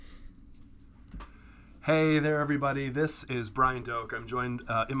Hey there, everybody. This is Brian Doak. I'm joined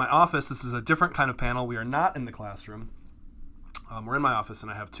in my office. This is a different kind of panel. We are not in the classroom. We're in my office,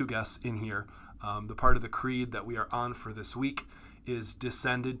 and I have two guests in here. The part of the creed that we are on for this week is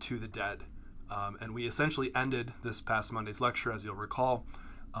Descended to the Dead. And we essentially ended this past Monday's lecture, as you'll recall,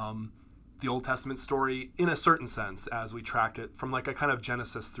 the Old Testament story in a certain sense, as we tracked it from like a kind of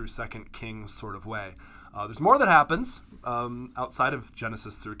Genesis through 2 Kings sort of way. There's more that happens outside of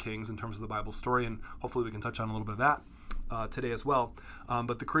Genesis through Kings in terms of the Bible story, and hopefully we can touch on a little bit of that today as well.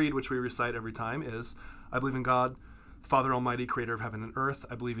 But the creed, which we recite every time, is, I believe in God, Father Almighty, creator of heaven and earth.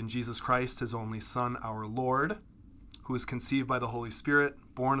 I believe in Jesus Christ, his only Son, our Lord, who was conceived by the Holy Spirit,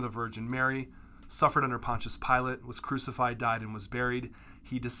 born of the Virgin Mary, suffered under Pontius Pilate, was crucified, died, and was buried.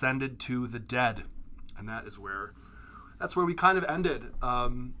 He descended to the dead. And that's where we kind of ended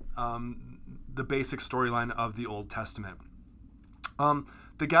the basic storyline of the Old Testament.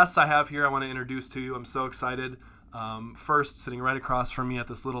 The guests I have here I want to introduce to you. I'm so excited. First, sitting right across from me at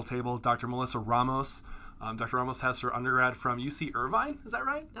this little table, Dr. Melissa Ramos. Dr. Ramos has her undergrad from UC Irvine, is that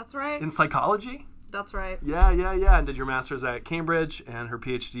right? That's right. In psychology? That's right. Yeah. And did your master's at Cambridge and her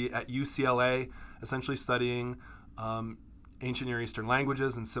PhD at UCLA, essentially studying ancient Near Eastern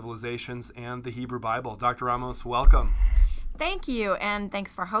languages and civilizations and the Hebrew Bible. Dr. Ramos, welcome. Thank you, and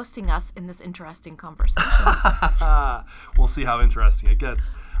thanks for hosting us in this interesting conversation. We'll see how interesting it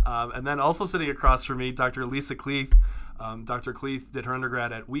gets. And then also sitting across from me, Dr. Lisa Cleath. Dr. Cleath did her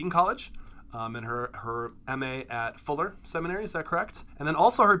undergrad at Wheaton College and her MA at Fuller Seminary, is that correct? And then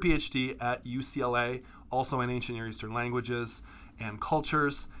also her PhD at UCLA, also in ancient Near Eastern languages and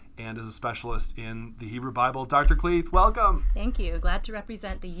cultures, and is a specialist in the Hebrew Bible. Dr. Cleath, welcome. Thank you. Glad to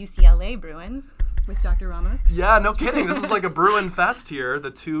represent the UCLA Bruins with Dr. Ramos. Yeah, no kidding. This is like a Bruin fest here.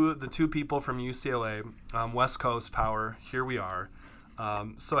 The two people from UCLA, West Coast power. Here we are.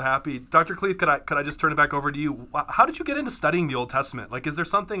 So happy. Dr. Cleath, could I just turn it back over to you? How did you get into studying the Old Testament? Like, is there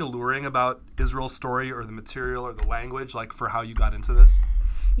something alluring about Israel's story or the material or the language, like, for how you got into this?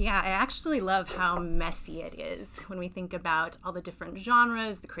 Yeah, I actually love how messy it is when we think about all the different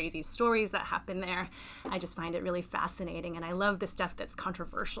genres, the crazy stories that happen there. I just find it really fascinating, and I love the stuff that's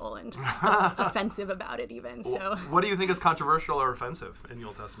controversial and offensive about it even. So, what do you think is controversial or offensive in the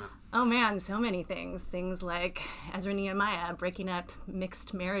Old Testament? Oh man, so many things. Things like Ezra and Nehemiah breaking up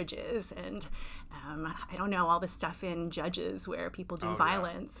mixed marriages, and I don't know, all the stuff in Judges where people do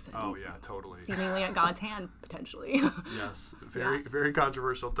violence. Yeah, totally. Seemingly at God's hand, potentially. Yes, very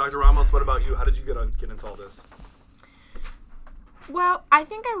controversial. Dr. Ramos, what about you? How did you get into all this? Well, I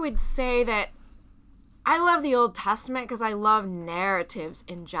think I would say that I love the Old Testament because I love narratives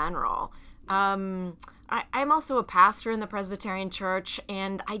in general. I'm also a pastor in the Presbyterian Church,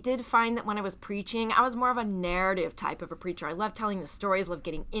 and I did find that when I was preaching, I was more of a narrative type of a preacher. I love telling the stories, love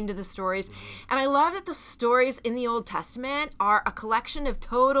getting into the stories, and I love that the stories in the Old Testament are a collection of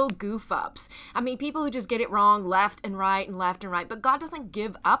total goof-ups. I mean, people who just get it wrong left and right, but God doesn't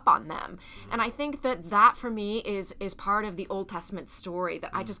give up on them. And I think that for me is part of the Old Testament story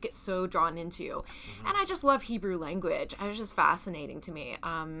that I just get so drawn into. And I just love Hebrew language. It was just fascinating to me.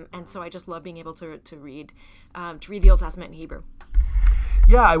 And so I just love being able to read the Old Testament in Hebrew.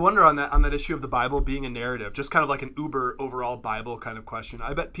 Yeah, I wonder on that issue of the Bible being a narrative, just kind of like an uber overall Bible kind of question.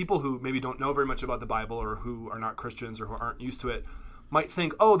 I bet people who maybe don't know very much about the Bible or who are not Christians or who aren't used to it might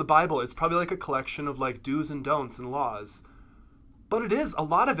think, oh, the Bible, it's probably like a collection of like do's and don'ts and laws. But it is, a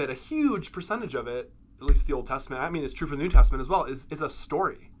lot of it, a huge percentage of it, at least the Old Testament, I mean it's true for the New Testament as well, is a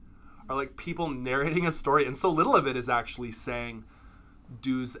story. Or like people narrating a story, and so little of it is actually saying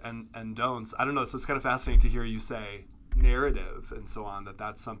do's and don'ts. I don't know, so it's kind of fascinating to hear you say narrative and so on,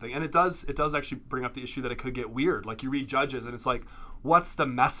 that's something. And it does actually bring up the issue that it could get weird. Like you read Judges and it's like, what's the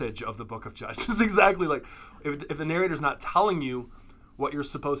message of the book of Judges? Exactly, like if the narrator's not telling you what you're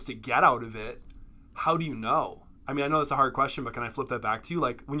supposed to get out of it, how do you know? I mean, I know that's a hard question, but can I flip that back to you?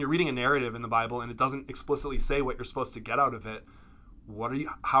 Like when you're reading a narrative in the Bible and it doesn't explicitly say what you're supposed to get out of it,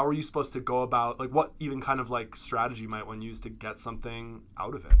 how are you supposed to go about, like what even kind of like strategy might one use to get something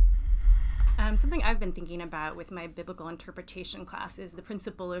out of it? Something I've been thinking about with my biblical interpretation class is the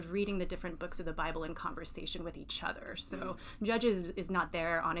principle of reading the different books of the Bible in conversation with each other. So Judges is not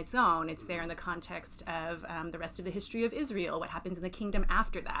there on its own. It's there in the context of the rest of the history of Israel, what happens in the kingdom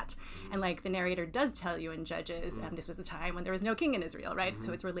after that. And like the narrator does tell you in Judges, this was the time when there was no king in Israel, right?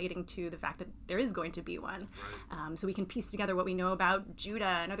 So it's relating to the fact that there is going to be one. So we can piece together what we know about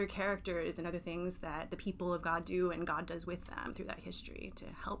Judah and other characters and other things that the people of God do and God does with them through that history to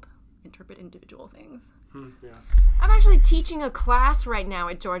help interpret individual things. Yeah. I'm actually teaching a class right now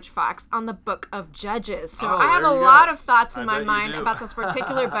at George Fox on the book of Judges. So I have a lot of thoughts in my mind about this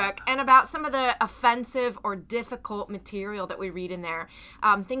particular book and about some of the offensive or difficult material that we read in there,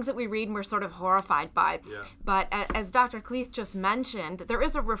 things that we read and we're sort of horrified by. Yeah. But as Dr. Cleath just mentioned, there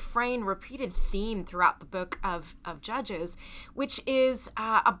is a repeated theme throughout the book of Judges, which is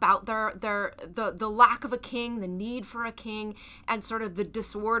about the lack of a king, the need for a king, and sort of the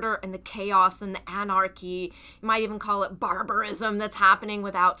disorder and the chaos and the anarchy. You might even call it barbarism that's happening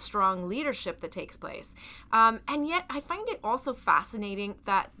without strong leadership that takes place. And yet I find it also fascinating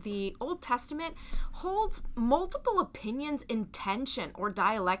that the Old Testament holds multiple opinions in tension or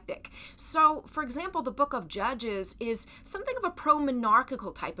dialectic. So, for example, the book of Judges is something of a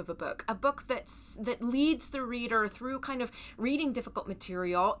pro-monarchical type of a book that leads the reader through kind of reading difficult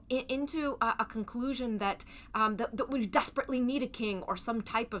material into a conclusion that we desperately need a king or some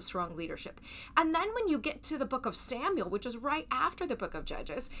type of strong leadership. And then when you get to the book of Samuel, which is right after the book of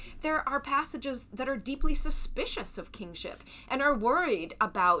Judges, there are passages that are deeply suspicious of kingship and are worried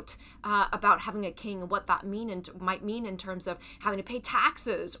about having a king and what that might mean in terms of having to pay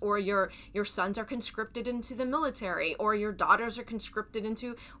taxes, or your sons are conscripted into the military, or your daughters are conscripted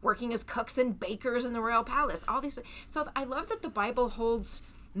into working as cooks and bakers in the royal palace. All these. So I love that the Bible holds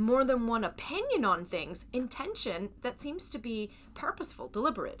more than one opinion on things in tension that seems to be purposeful,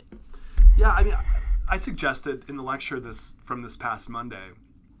 deliberate. Yeah, I mean, I suggested in the lecture from this past Monday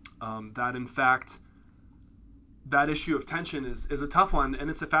that in fact that issue of tension is a tough one, and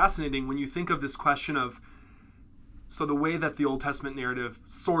it's fascinating when you think of this question of, so the way that the Old Testament narrative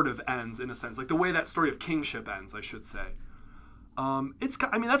sort of ends, in a sense, like the way that story of kingship ends, I should say.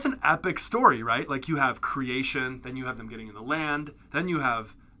 That's an epic story, right? Like you have creation, then you have them getting in the land, then you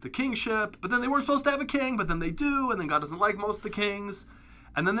have the kingship, but then they weren't supposed to have a king, but then they do, and then God doesn't like most of the kings.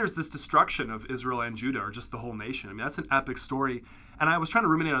 And then there's this destruction of Israel and Judah, or just the whole nation. I mean, that's an epic story. And I was trying to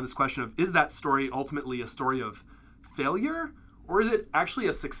ruminate on this question of, is that story ultimately a story of failure? Or is it actually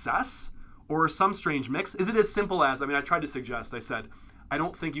a success? Or some strange mix? Is it as simple as, I tried to suggest, I said, I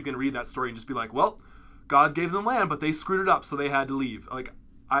don't think you can read that story and just be like, well, God gave them land, but they screwed it up, so they had to leave. Like,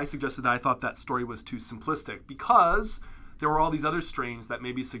 I suggested that I thought that story was too simplistic because there were all these other strains that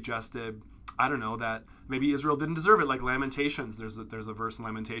maybe suggested, I don't know, that maybe Israel didn't deserve it, like Lamentations. There's a verse in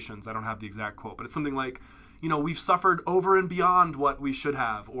Lamentations, I don't have the exact quote, but it's something like, we've suffered over and beyond what we should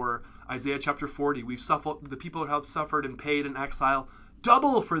have. Or Isaiah chapter 40, the people have suffered and paid in exile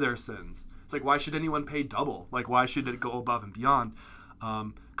double for their sins. It's like, why should anyone pay double? Like, why should it go above and beyond?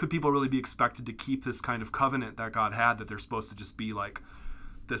 Could people really be expected to keep this kind of covenant that God had, that they're supposed to just be like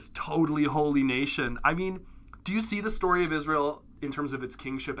this totally holy nation? I mean, do you see the story of Israel in terms of its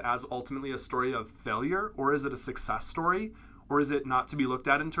kingship as ultimately a story of failure, or is it a success story, or is it not to be looked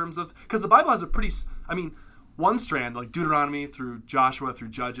at in terms of, because the Bible has one strand, like Deuteronomy through Joshua, through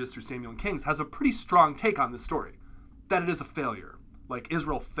Judges, through Samuel and Kings, has a pretty strong take on this story, that it is a failure. Like,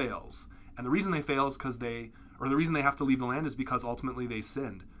 Israel fails. And the reason they fail is the reason they have to leave the land is because ultimately they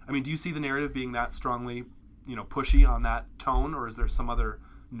sinned. I mean, do you see the narrative being that strongly, pushy on that tone, or is there some other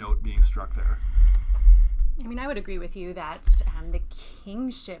note being struck there? I would agree with you that the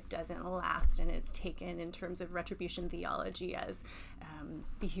kingship doesn't last, and it's taken in terms of retribution theology as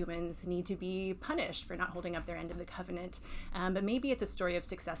the humans need to be punished for not holding up their end of the covenant. But maybe it's a story of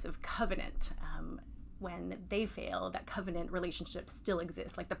success of covenant. When they fail, that covenant relationship still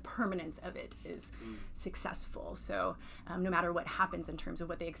exists. Like, the permanence of it is successful. So no matter what happens in terms of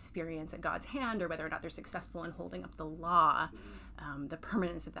what they experience at God's hand, or whether or not they're successful in holding up the law, the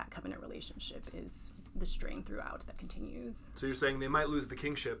permanence of that covenant relationship is the strain throughout that continues. So you're saying they might lose the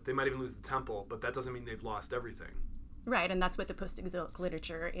kingship, they might even lose the temple, but that doesn't mean they've lost everything. Right, and that's what the post-exilic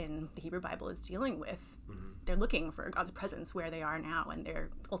literature in the Hebrew Bible is dealing with. Mm-hmm. They're looking for God's presence where they are now, and they're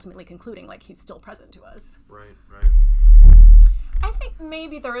ultimately concluding, like, he's still present to us. Right. I think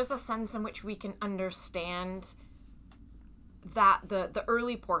maybe there is a sense in which we can understand that the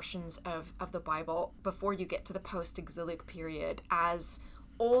early portions of the Bible, before you get to the post-exilic period, as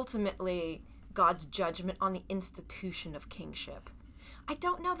ultimately God's judgment on the institution of kingship. I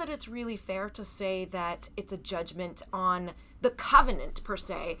don't know that it's really fair to say that it's a judgment on the covenant per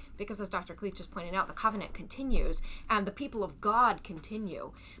se, because as Dr. Cleath just pointed out, the covenant continues and the people of God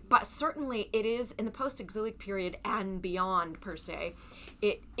continue. But certainly it is in the post-exilic period and beyond per se.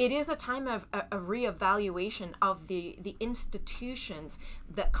 It is a time of a reevaluation of the institutions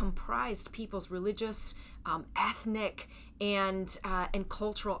that comprised people's religious, ethnic, and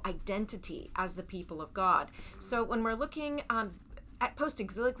cultural identity as the people of God. So when we're looking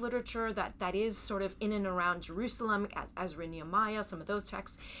post-exilic literature that is sort of in and around Jerusalem, as Ezra and Nehemiah, some of those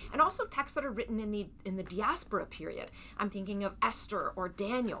texts, and also texts that are written in the diaspora period. I'm thinking of Esther or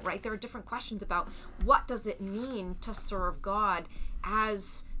Daniel, right? There are different questions about what does it mean to serve God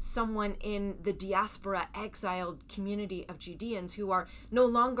as someone in the diaspora exiled community of Judeans who are no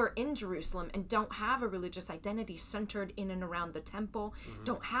longer in Jerusalem and don't have a religious identity centered in and around the temple,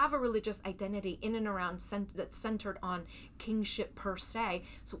 don't have a religious identity in and around that's centered on kingship per se.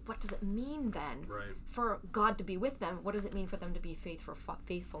 So what does it mean then for God to be with them? What does it mean for them to be faithful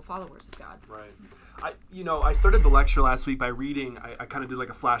followers of God? Right. I started the lecture last week by reading, I kind of did like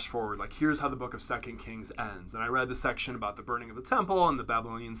a flash forward, like here's how the book of 2 Kings ends. And I read the section about the burning of the temple and the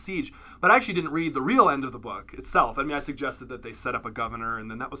Babylonian siege, but I actually didn't read the real end of the book itself. I mean, I suggested that they set up a governor,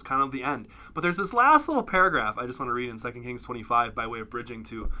 and then that was kind of the end. But there's this last little paragraph I just want to read in 2 Kings 25 by way of bridging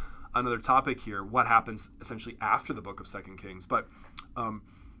to another topic here, what happens essentially after the book of 2 Kings. But,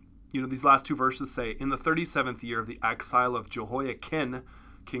 these last two verses say, in the 37th year of the exile of Jehoiakim,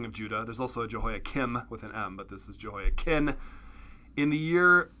 king of Judah, there's also a Jehoiakim with an M, but this is Jehoiakim. In the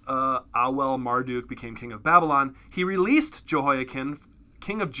year Awel Marduk became king of Babylon, he released Jehoiakim,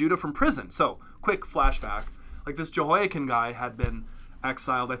 king of Judah, from prison. So, quick flashback. Like, this Jehoiakim guy had been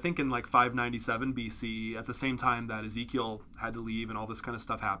exiled, I think, in like 597 BC, at the same time that Ezekiel had to leave and all this kind of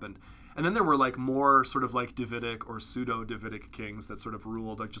stuff happened. And then there were like more sort of like Davidic or pseudo-Davidic kings that sort of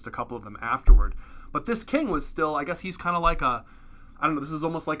ruled, like just a couple of them afterward. But this king was still, I guess he's kind of like this is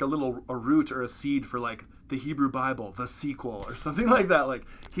almost like a root or a seed for like the Hebrew Bible, the sequel or something like that. Like,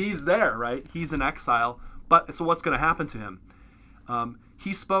 he's there, right? He's in exile. But so what's going to happen to him?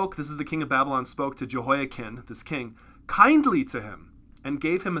 He spoke, this is the king of Babylon, spoke to Jehoiakim, this king, kindly to him, and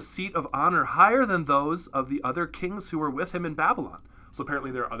gave him a seat of honor higher than those of the other kings who were with him in Babylon. So apparently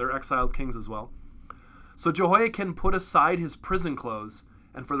there are other exiled kings as well. So Jehoiakim put aside his prison clothes,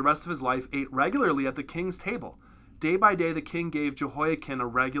 and for the rest of his life ate regularly at the king's table. Day by day the king gave Jehoiakim a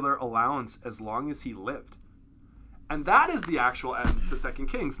regular allowance as long as he lived. And that is the actual end to 2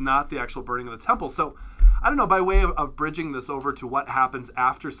 Kings, not the actual burning of the temple. So, I don't know, by way of bridging this over to what happens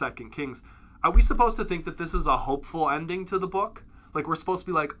after 2 Kings, are we supposed to think that this is a hopeful ending to the book? Like, we're supposed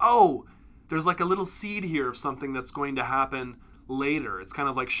to be like, oh, there's like a little seed here of something that's going to happen later. It's kind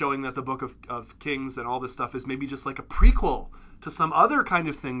of like showing that the book of Kings and all this stuff is maybe just like a prequel to some other kind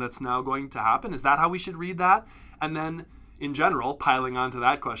of thing that's now going to happen. Is that how we should read that? And then, in general, piling onto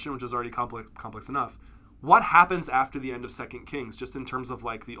that question, which is already complex enough, what happens after the end of 2 Kings, just in terms of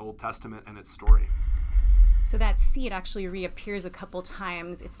like the Old Testament and its story? So that seed actually reappears a couple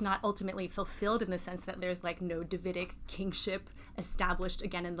times. It's not ultimately fulfilled in the sense that there's like no Davidic kingship established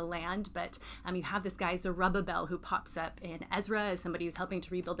again in the land, but you have this guy Zerubbabel who pops up in Ezra as somebody who's helping to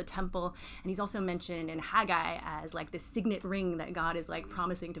rebuild the temple, and he's also mentioned in Haggai as like this signet ring that God is like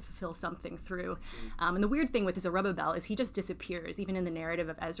promising to fulfill something through. And the weird thing with Zerubbabel is he just disappears, even in the narrative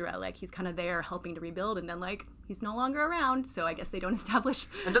of Ezra. Like, he's kind of there helping to rebuild, and then like he's no longer around, so I guess they don't establish.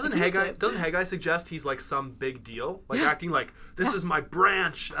 And doesn't Haggai suggest he's like some big deal, like acting like this is my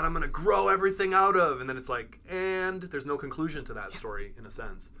branch that I'm going to grow everything out of, and then it's like, and there's no conclusion to that story in a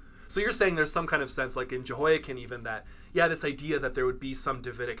sense. So you're saying there's some kind of sense, like in Jehoiakim even, that this idea that there would be some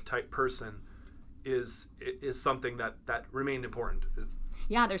Davidic type person is something that remained important.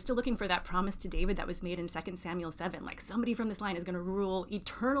 Yeah, they're still looking for that promise to David that was made in 2 Samuel 7. Like, somebody from this line is going to rule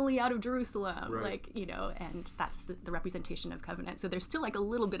eternally out of Jerusalem. Right. Like, and that's the representation of covenant. So there's still like a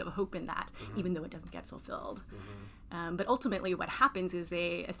little bit of hope in that, even though it doesn't get fulfilled. But ultimately what happens is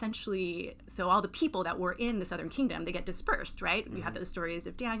they essentially, so all the people that were in the southern kingdom, they get dispersed, right? You have the stories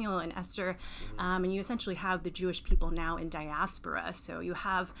of Daniel and Esther, and you essentially have the Jewish people now in diaspora. So you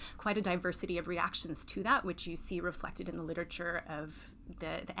have quite a diversity of reactions to that, which you see reflected in the literature of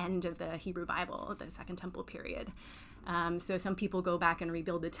the end of the Hebrew Bible, the Second Temple period. So some people go back and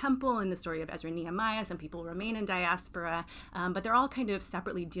rebuild the temple in the story of Ezra and Nehemiah. Some people remain in diaspora, but they're all kind of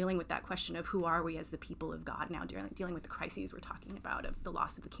separately dealing with that question of who are we as the people of God now, dealing with the crises we're talking about of the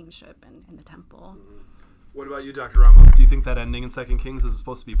loss of the kingship and the temple. What about you, Dr. Ramos? Do you think that ending in 2 Kings is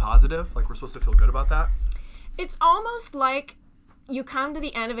supposed to be positive? Like, we're supposed to feel good about that? It's almost like you come to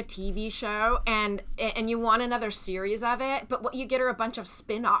the end of a TV show and you want another series of it, but what you get are a bunch of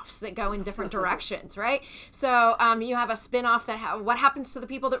spin-offs that go in different directions, right? So you have a spin-off that what happens to the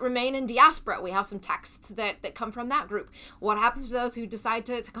people that remain in diaspora? We have some texts that come from that group. What happens to those who decide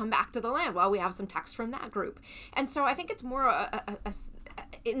to come back to the land? Well, we have some text from that group. And so I think it's more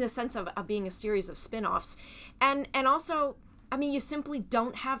in the sense of being a series of spin-offs. And also, I mean, you simply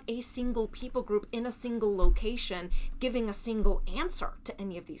don't have a single people group in a single location giving a single answer to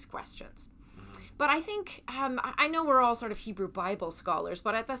any of these questions. But I think, I know we're all sort of Hebrew Bible scholars,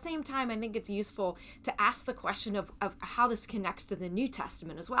 but at the same time, I think it's useful to ask the question of how this connects to the New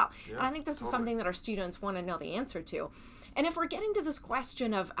Testament as well. Yeah, and I think this is something that our students want to know the answer to. And if we're getting to this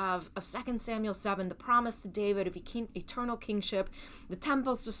question of 2 Samuel 7, the promise to David of eternal kingship, the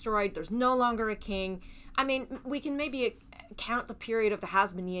temple's destroyed, there's no longer a king. I mean, we can maybe count the period of the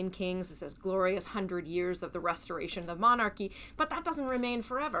Hasmonean kings as this glorious 100 years of the restoration of the monarchy, but that doesn't remain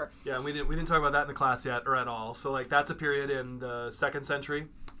forever. Yeah, and we didn't talk about that in the class yet or at all. So like that's a period in the 2nd century,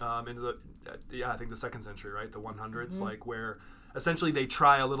 into the I think the 2nd century, right? The 100s, like where essentially they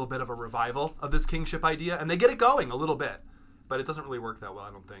try a little bit of a revival of this kingship idea, and they get it going a little bit, but it doesn't really work that well,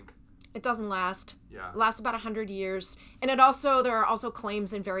 I don't think. It doesn't last. Yeah. It lasts about 100 years. And there are also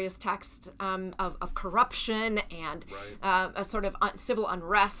claims in various texts of corruption and a sort of civil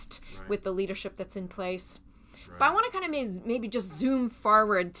unrest with the leadership that's in place. Right. But I want to kind of maybe just zoom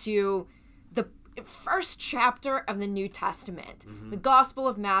forward to the first chapter of the New Testament, the Gospel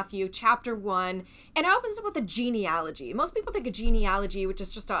of Matthew, chapter 1, and it opens up with a genealogy. Most people think of genealogy, which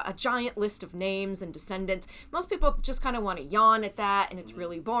is just a giant list of names and descendants. Most people just kind of want to yawn at that, and it's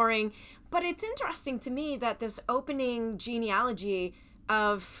really boring. But it's interesting to me that this opening genealogy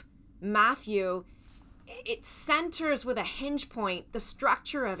of Matthew, it centers with a hinge point. The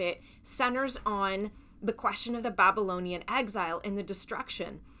structure of it centers on the question of the Babylonian exile and the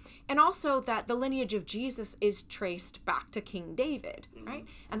destruction. And also that the lineage of Jesus is traced back to King David, right?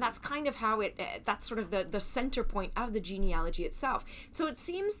 And that's kind of how that's sort of the center point of the genealogy itself. So it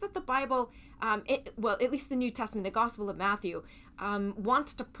seems that the Bible, at least the New Testament, the Gospel of Matthew,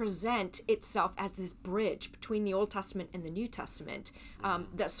 wants to present itself as this bridge between the Old Testament and the New Testament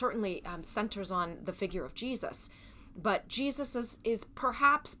that certainly centers on the figure of Jesus. But Jesus is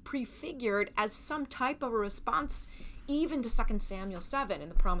perhaps prefigured as some type of a response even to 2 Samuel 7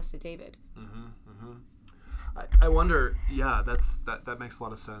 and the promise to David. I wonder, that makes a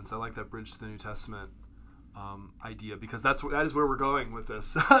lot of sense. I like that bridge to the New Testament idea, because that is where we're going with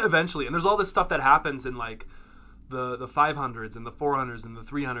this eventually. And there's all this stuff that happens in like the 500s and the 400s and the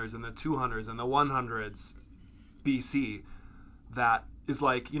 300s and the 200s and the 100s BC that is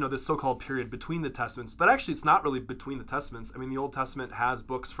like, this so-called period between the Testaments. But actually it's not really between the Testaments. I mean, the Old Testament has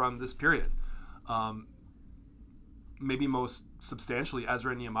books from this period. Maybe most substantially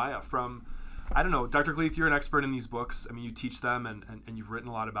Ezra and Nehemiah from, I don't know, Dr. Cleath, you're an expert in these books. I mean, you teach them and you've written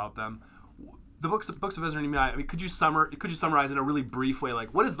a lot about them. The books of Ezra and Nehemiah, I mean, could you summarize in a really brief way,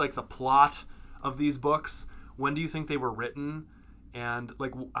 like what is like the plot of these books? When do you think they were written? And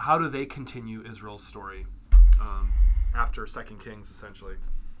like, how do they continue Israel's story after 2 Kings, essentially?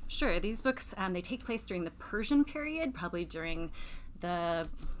 Sure. These books, they take place during the Persian period, probably during the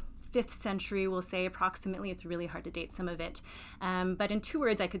 5th century, we'll say approximately. It's really hard to date some of it. But in 2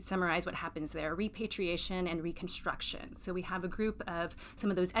 words, I could summarize what happens there: repatriation and reconstruction. So we have a group of some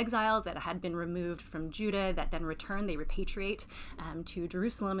of those exiles that had been removed from Judah that then return. They repatriate to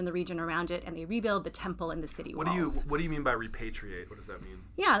Jerusalem and the region around it, and they rebuild the temple and the city walls. What do you mean by repatriate? What does that mean?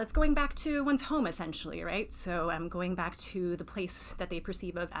 Yeah, that's going back to one's home, essentially, right? So going back to the place that they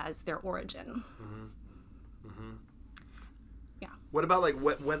perceive of as their origin. What about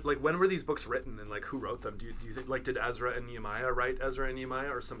when were these books written, and like who wrote them? Do you think, like, did Ezra and Nehemiah write Ezra and Nehemiah,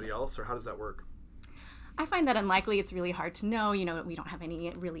 or somebody else, or how does that work? I find that unlikely. It's really hard to know. We don't have any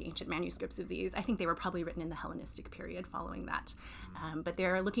really ancient manuscripts of these. I think they were probably written in the Hellenistic period following that. But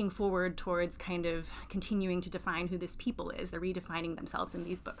they're looking forward towards kind of continuing to define who this people is. They're redefining themselves in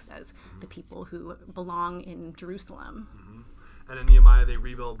these books as the people who belong in Jerusalem. And in Nehemiah, they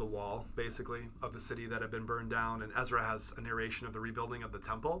rebuild the wall, basically, of the city that had been burned down. And Ezra has a narration of the rebuilding of the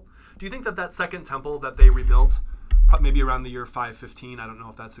temple. Do you think that second temple that they rebuilt, maybe around the year 515, I don't know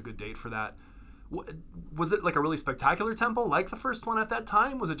if that's a good date for that, was it like a really spectacular temple like the first one at that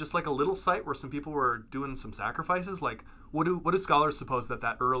time? Was it just like a little site where some people were doing some sacrifices? Like, what do scholars suppose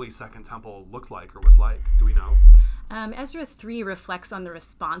that early second temple looked like or was like? Do we know? Ezra 3 reflects on the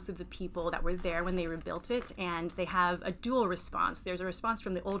response of the people that were there when they rebuilt it, and they have a dual response. There's a response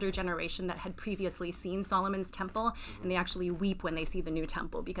from the older generation that had previously seen Solomon's temple, and they actually weep when they see the new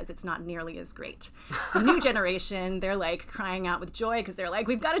temple because it's not nearly as great. The new generation, they're like crying out with joy because they're like,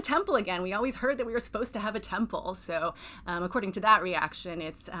 we've got a temple again. We always heard that we were supposed to have a temple. So according to that reaction,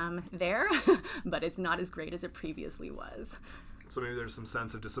 it's there, but it's not as great as it previously was. So maybe there's some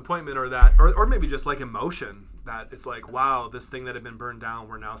sense of disappointment or maybe just like emotion that it's like, wow, this thing that had been burned down,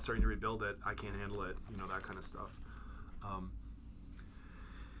 we're now starting to rebuild it. I can't handle it. That kind of stuff.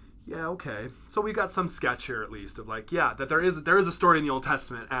 Yeah, okay. So we got some sketch here at least of like, yeah, that there is a story in the Old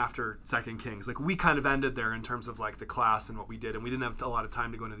Testament after 2 Kings. Like we kind of ended there in terms of like the class and what we did, and we didn't have a lot of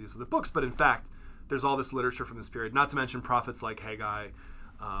time to go into these other books, but in fact, there's all this literature from this period, not to mention prophets like Haggai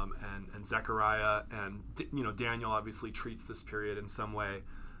and Zechariah, and Daniel obviously treats this period in some way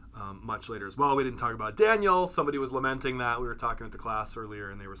much later as well. We didn't talk about Daniel. Somebody was lamenting that. We were talking with the class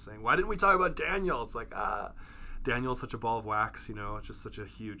earlier, and they were saying, why didn't we talk about Daniel? It's like, Daniel's such a ball of wax, it's just such a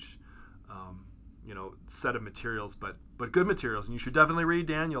huge set of materials, but good materials, and you should definitely read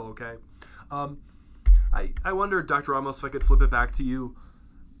Daniel, okay? I wonder, Dr. Ramos, if I could flip it back to you.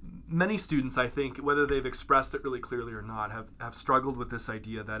 Many students, I think, whether they've expressed it really clearly or not, have struggled with this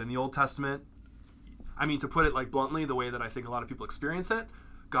idea that in the Old Testament, I mean, to put it like bluntly, the way that I think a lot of people experience it,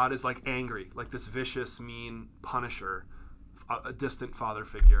 God is like angry, like this vicious, mean punisher, a distant father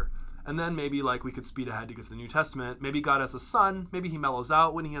figure. And then maybe like we could speed ahead to get to the New Testament. Maybe God has a son. Maybe he mellows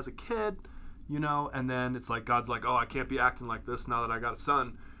out when he has a kid, and then it's like God's like, oh, I can't be acting like this now that I got a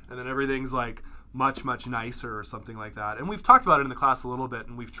son. And then everything's like much, much nicer or something like that. And we've talked about it in the class a little bit,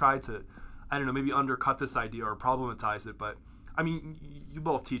 and we've tried to, maybe undercut this idea or problematize it. But, I mean, you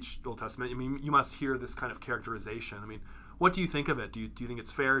both teach Old Testament. I mean, you must hear this kind of characterization. I mean, what do you think of it? Do you think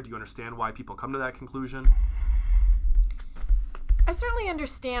it's fair? Do you understand why people come to that conclusion? I certainly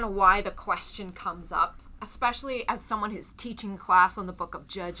understand why the question comes up, especially as someone who's teaching class on the book of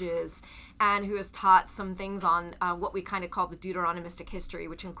Judges and who has taught some things on what we kind of call the Deuteronomistic history,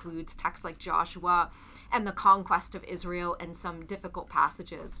 which includes texts like Joshua and the conquest of Israel and some difficult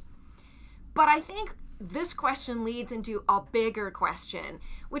passages. But I think this question leads into a bigger question,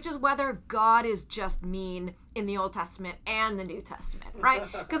 which is whether God is just mean in the Old Testament and the New Testament, right?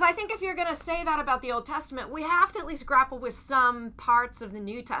 Because I think if you're going to say that about the Old Testament, we have to at least grapple with some parts of the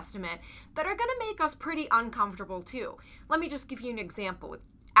New Testament that are going to make us pretty uncomfortable too. Let me just give you an example with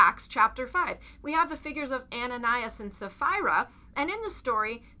Acts chapter 5. We have the figures of Ananias and Sapphira, and in the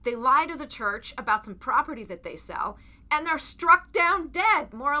story, they lie to the church about some property that they sell, and they're struck down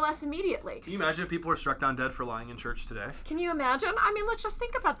dead, more or less immediately. Can you imagine if people were struck down dead for lying in church today? Can you imagine? I mean, let's just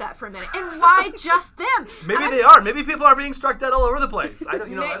think about that for a minute. And why just them? Maybe they are. Maybe people are being struck dead all over the place. I don't,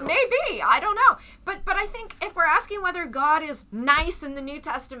 Maybe. I don't know. But I think if we're asking whether God is nice in the New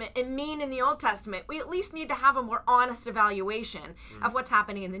Testament and mean in the Old Testament, we at least need to have a more honest evaluation of what's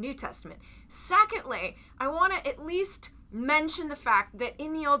happening in the New Testament. Secondly, I want to at least mention the fact that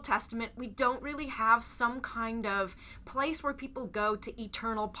in the Old Testament, we don't really have some kind of place where people go to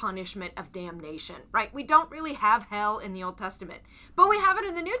eternal punishment of damnation, right? We don't really have hell in the Old Testament, but we have it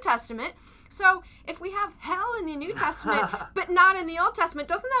in the New Testament. So if we have hell in the New Testament, but not in the Old Testament,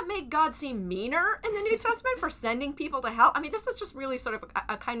 doesn't that make God seem meaner in the New Testament for sending people to hell? I mean, this is just really sort of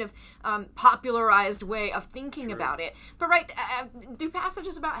a kind of popularized way of thinking about it. But do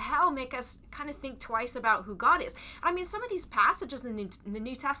passages about hell make us kind of think twice about who God is? I mean, some of these passages in the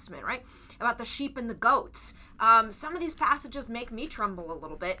New Testament, right, about the sheep and the goats, some of these passages make me tremble a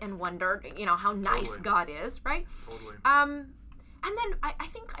little bit and wonder, how nice God is, right? Totally. And then I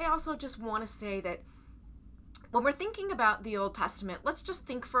think I also just want to say that when we're thinking about the Old Testament, let's just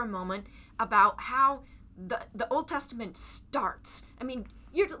think for a moment about how the Old Testament starts. I mean,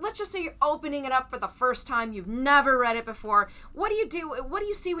 let's just say you're opening it up for the first time. You've never read it before. What do you do? What do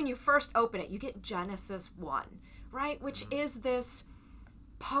you see when you first open it? You get Genesis 1, right? Which is this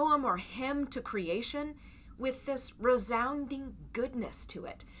poem or hymn to creation with this resounding goodness to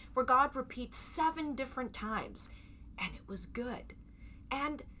it, where God repeats 7 different times, and it was good.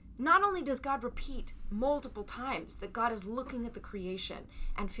 And not only does God repeat multiple times that God is looking at the creation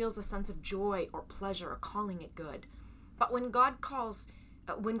and feels a sense of joy or pleasure or calling it good, but when God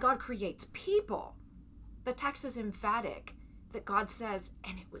creates people, the text is emphatic that God says,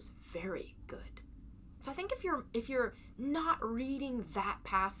 and it was very good. So I think if you're not reading that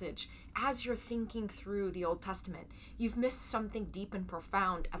passage as you're thinking through the Old Testament, you've missed something deep and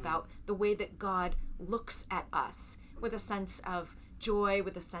profound about the way that God looks at us with a sense of joy,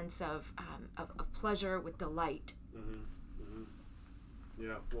 with a sense of pleasure, with delight. Mm-hmm. Mm-hmm.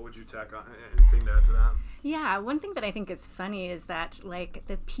 Yeah. What would you tack on? Anything to add to that? Yeah, one thing that I think is funny is that, like,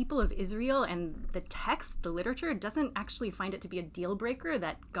 the people of Israel and the text, the literature, doesn't actually find it to be a deal breaker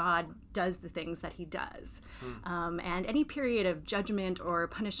that God does the things that he does. And any period of judgment or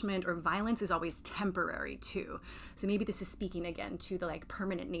punishment or violence is always temporary, too. So maybe this is speaking again to the, like,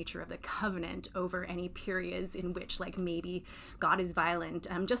 permanent nature of the covenant over any periods in which, like, maybe God is violent,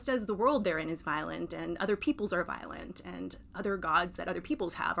 just as the world therein is violent and other peoples are violent and other gods that other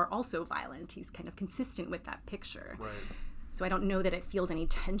peoples have are also violent. He's kind of consistent with that picture. Right. So I don't know that it feels any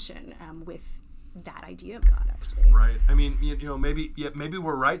tension with that idea of God, actually. Right. I mean, maybe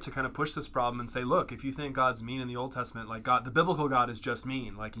we're right to kind of push this problem and say, look, if you think God's mean in the Old Testament, like God, the biblical God is just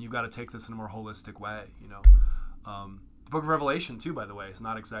mean, like, and you've got to take this in a more holistic way, book of Revelation, too, by the way, is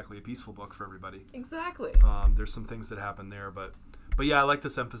not exactly a peaceful book for everybody. Exactly. There's some things that happen there, but yeah, I like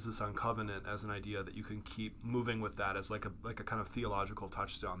this emphasis on covenant as an idea that you can keep moving with that as like a kind of theological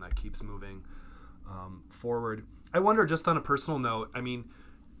touchstone that keeps moving forward. I wonder, just on a personal note, I mean,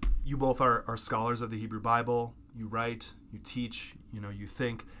 you both are scholars of the Hebrew Bible. You write, you teach, you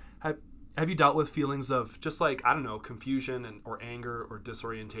think. Have you dealt with feelings of just like, I don't know, confusion or anger or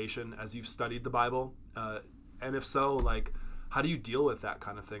disorientation as you've studied the Bible? And if so, like, how do you deal with that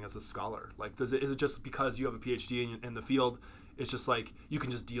kind of thing as a scholar? Like, is it just because you have a PhD in the field, it's just like you can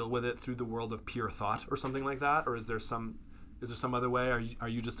just deal with it through the world of pure thought or something like that? Or is there some other way? Are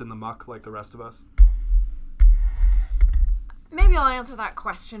you just in the muck like the rest of us? Maybe I'll answer that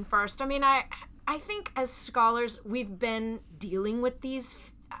question first. I mean, I think as scholars, we've been dealing with these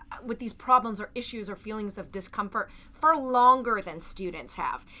problems or issues or feelings of discomfort for longer than students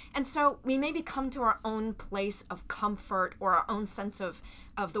have. And so we maybe come to our own place of comfort or our own sense of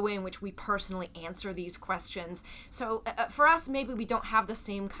the way in which we personally answer these questions. So for us, maybe we don't have the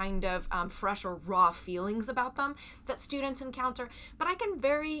same kind of fresh or raw feelings about them that students encounter. But I can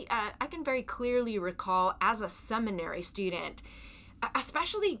very clearly recall as a seminary student,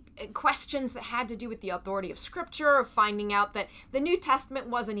 especially questions that had to do with the authority of Scripture, or finding out that the New Testament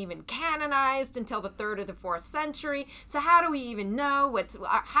wasn't even canonized until the 3rd or the 4th century. So how do we even know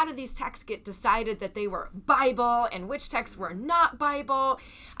how do these texts get decided that they were Bible and which texts were not Bible?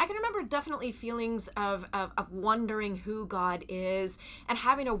 I can remember definitely feelings of wondering who God is and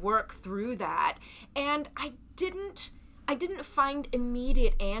having to work through that. And I didn't find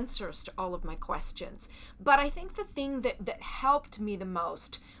immediate answers to all of my questions. But I think the thing that helped me the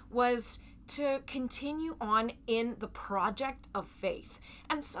most was to continue on in the project of faith.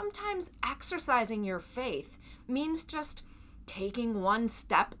 And sometimes exercising your faith means just taking one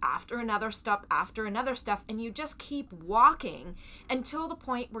step after another step after another step, and you just keep walking until the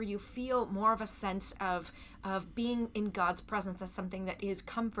point where you feel more of a sense of being in God's presence as something that is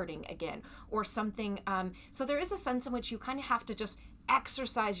comforting again, or something. So there is a sense in which you kind of have to just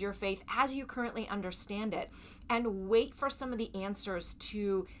exercise your faith as you currently understand it and wait for some of the answers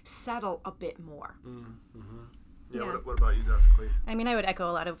to settle a bit more. Mm-hmm. Yeah. What about you, Lisa Cleath? I mean, I would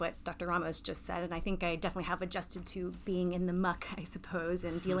echo a lot of what Dr. Ramos just said, and I think I definitely have adjusted to being in the muck, I suppose,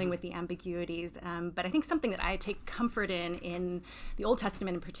 and dealing with the ambiguities. But I think something that I take comfort in the Old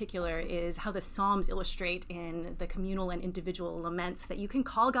Testament in particular, is how the Psalms illustrate in the communal and individual laments that you can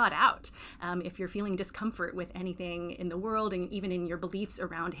call God out if you're feeling discomfort with anything in the world and even in your beliefs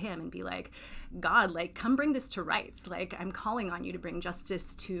around Him, and be like, God, like, come bring this to rights. Like, I'm calling on you to bring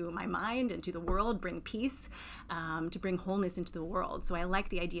justice to my mind and to the world, bring peace. To bring wholeness into the world. So I like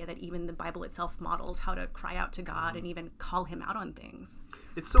the idea that even the Bible itself models how to cry out to God and even call Him out on things.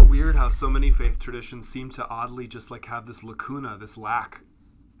 It's so weird how so many faith traditions seem to oddly just like have this lacuna, this lack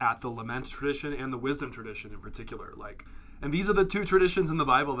at the lament tradition and the wisdom tradition in particular. Like, and these are the two traditions in the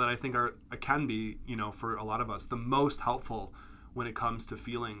Bible that I think can be, for a lot of us, the most helpful when it comes to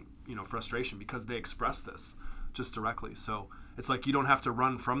feeling, frustration, because they express this just directly. So it's like you don't have to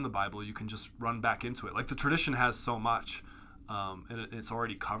run from the Bible. You can just run back into it. Like, the tradition has so much, and it's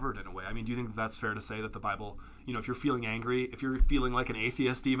already covered in a way. I mean, do you think that's fair to say that the Bible, if you're feeling angry, if you're feeling like an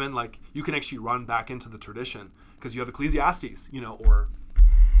atheist even, like, you can actually run back into the tradition because you have Ecclesiastes, or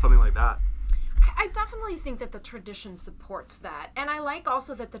something like that? I definitely think that the tradition supports that. And I like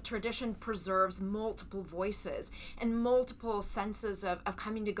also that the tradition preserves multiple voices and multiple senses of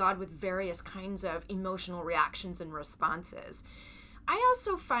coming to God with various kinds of emotional reactions and responses. I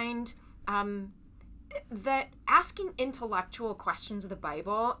also find that asking intellectual questions of the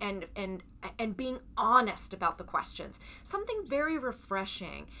Bible and being honest about the questions, something very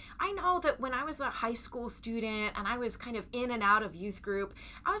refreshing. I know that when I was a high school student and I was kind of in and out of youth group,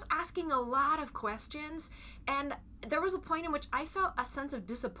 I was asking a lot of questions, and there was a point in which I felt a sense of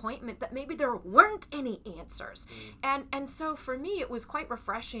disappointment that maybe there weren't any answers. And so for me, it was quite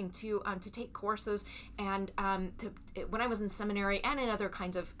refreshing to take courses and when I was in seminary and in other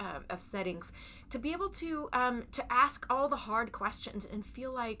kinds of settings, to be able to ask all the hard questions and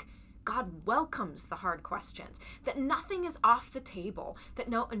feel like God welcomes the hard questions, that nothing is off the table, that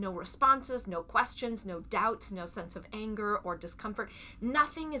no responses, no questions, no doubts, no sense of anger or discomfort,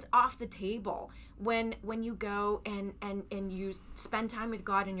 nothing is off the table when you go and you spend time with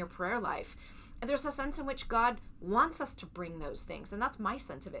God in your prayer life. And there's a sense in which God wants us to bring those things, and that's my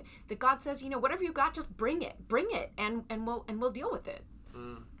sense of it. That God says, whatever you got, just bring it, and we'll deal with it.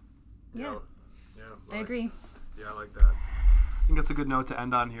 Yeah, I agree. Yeah, I like that. think that's a good note to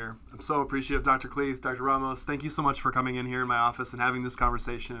end on here. I'm so appreciative, Dr. Cleath, Dr. Ramos. Thank you so much for coming in here in my office and having this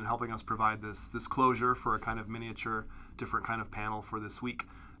conversation and helping us provide this closure for a kind of miniature, different kind of panel for this week,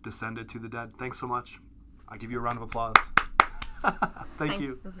 Descended to the Dead. Thanks so much. I'll give you a round of applause. Thank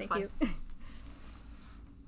you. This was Thank fun. you.